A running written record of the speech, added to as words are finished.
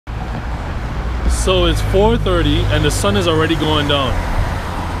So it's 4:30 and the sun is already going down.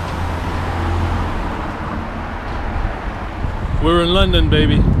 We're in London,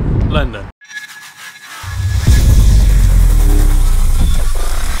 baby. London.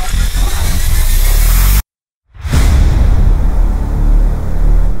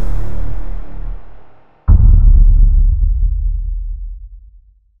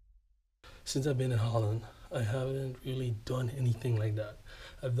 Since I've been in Holland, I haven't really done anything like that.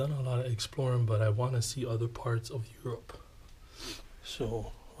 I've done a lot of exploring, but I want to see other parts of Europe.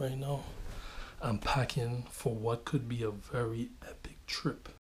 So right now, I'm packing for what could be a very epic trip.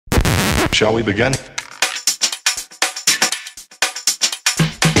 Shall we begin?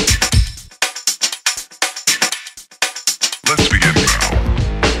 Let's begin now.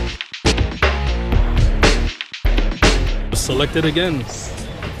 Selected again.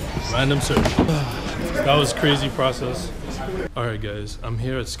 Random search. That was a crazy process. Alright guys, I'm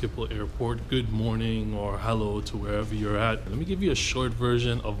here at Schiphol Airport. Good morning or hello to wherever you're at. Let me give you a short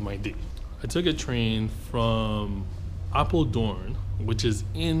version of my day. I took a train from Apeldoorn, which is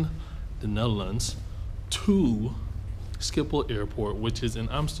in the Netherlands, to Schiphol Airport, which is in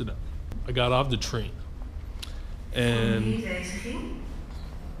Amsterdam. I got off the train and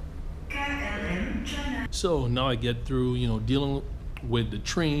so now I get through, dealing with the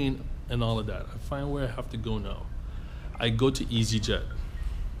train and all of that. I find where I have to go now. I go to EasyJet.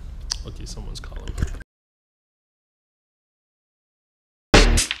 Okay, someone's calling me.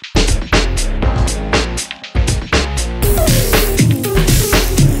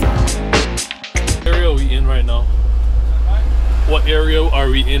 What area are we in right now? What area are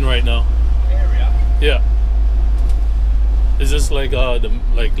we in right now? Area? Yeah. Is this like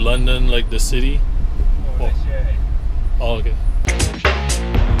like London, like the city? Oh, okay.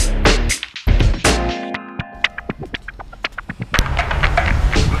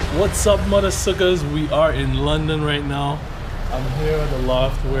 What's up, mother suckers? We are in London right now. I'm here at the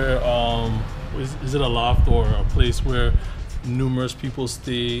loft where is it a loft or a place where numerous people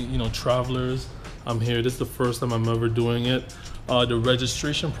stay, travelers. I'm here. This is the first time I'm ever doing it. The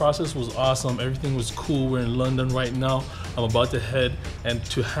registration process was awesome. Everything was cool. We're in London right now. I'm about to head and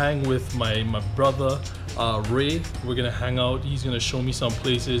to hang with my brother Ray. We're gonna hang out. He's gonna show me some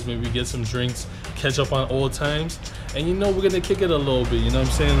places, maybe get some drinks, catch up on old times, and we're gonna kick it a little bit, what I'm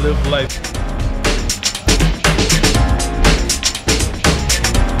saying? Live life.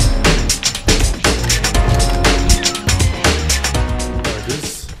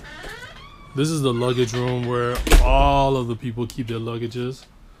 This is the luggage room where all of the people keep their luggages.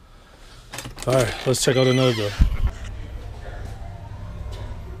 All right, let's check out another door.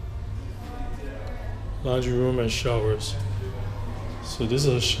 Laundry room and showers. So this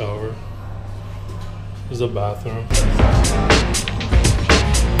is a shower. This is a bathroom.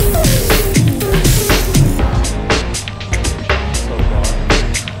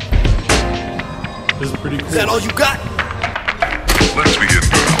 This is pretty cool. Is that all you got? Let's begin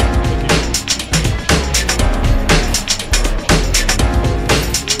now.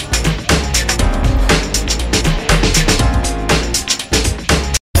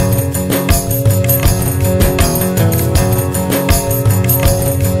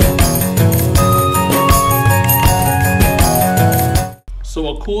 So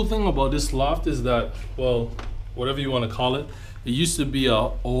a cool thing about this loft is that, well, whatever you want to call it, it used to be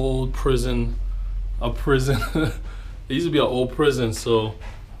an old prison, it used to be an old prison, so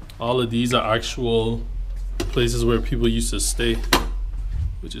all of these are actual places where people used to stay,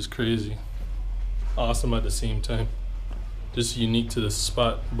 which is crazy. Awesome at the same time. Just unique to this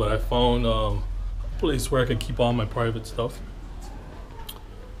spot, but I found a place where I could keep all my private stuff.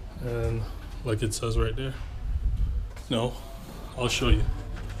 And like it says right there. No. I'll show you.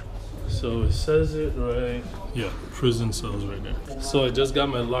 So it says it right, yeah, prison cells right there. So I just got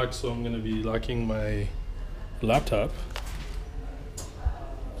my lock, so I'm gonna be locking my laptop.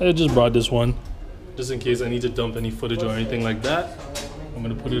 I just brought this one, just in case I need to dump any footage or anything like that. I'm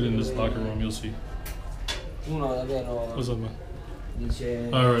gonna put it in this locker room, you'll see. What's up, man?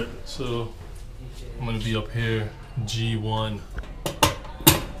 All right, so I'm gonna be up here, G1.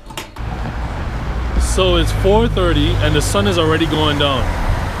 So it's 4:30 and the sun is already going down.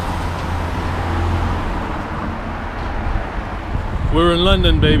 We're in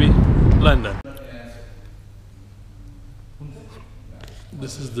London, baby. London.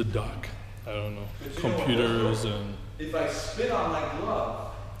 This is the dock. I don't know. Computers and... If I spit on my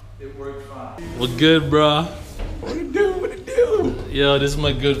glove, it worked fine. What good, bruh? What it do? What it do? Yo, this is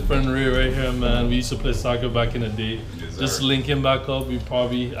my good friend Ray right here, man. We used to play soccer back in the day. Yes, just linking back up. We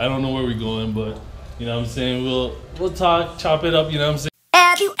probably, I don't know where we're going, but you know what I'm saying? We'll talk, chop it up, you know what I'm saying?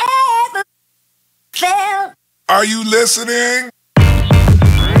 Have you ever Are you listening?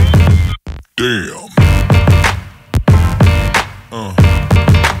 Damn.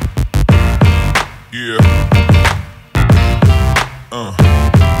 Yeah.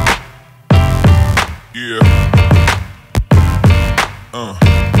 Yeah.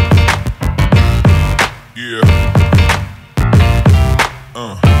 Yeah.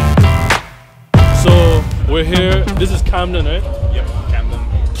 So we're here. This is Camden, right? Yep, Camden.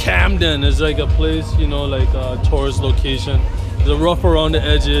 Camden is like a place, you know, like a tourist location. The rough around the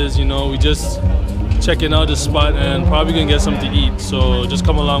edges, you know. We just checking out the spot and probably gonna get something to eat. So just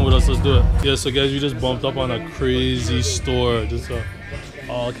come along with us. Let's do it. Yeah. So guys, we just bumped up on a crazy store. Just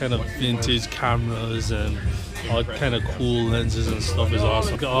all kind of vintage cameras and all kind of cool lenses and stuff. Is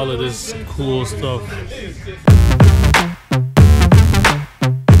awesome. Look at all of this cool stuff.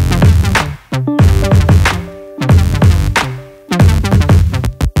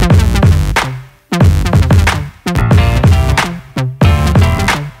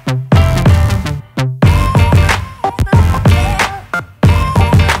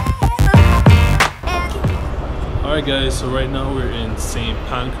 Alright guys, so right now we're in St.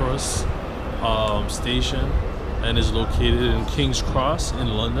 Pancras station, and it's located in King's Cross in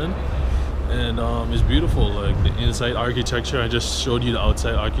London, and it's beautiful. Like the inside architecture, I just showed you the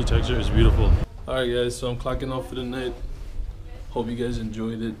outside architecture, is beautiful. Alright guys, so I'm clocking off for the night. Hope you guys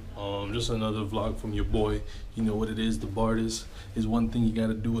enjoyed it. Just another vlog from your boy. You know what it is, the Bartis is one thing you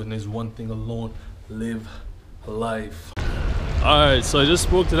gotta do, and there's one thing alone: live life. Alright, so I just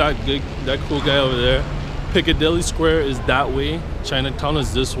spoke to that cool guy over there. Piccadilly Square is that way, Chinatown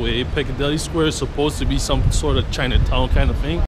is this way. Piccadilly Square is supposed to be some sort of Chinatown kind of thing,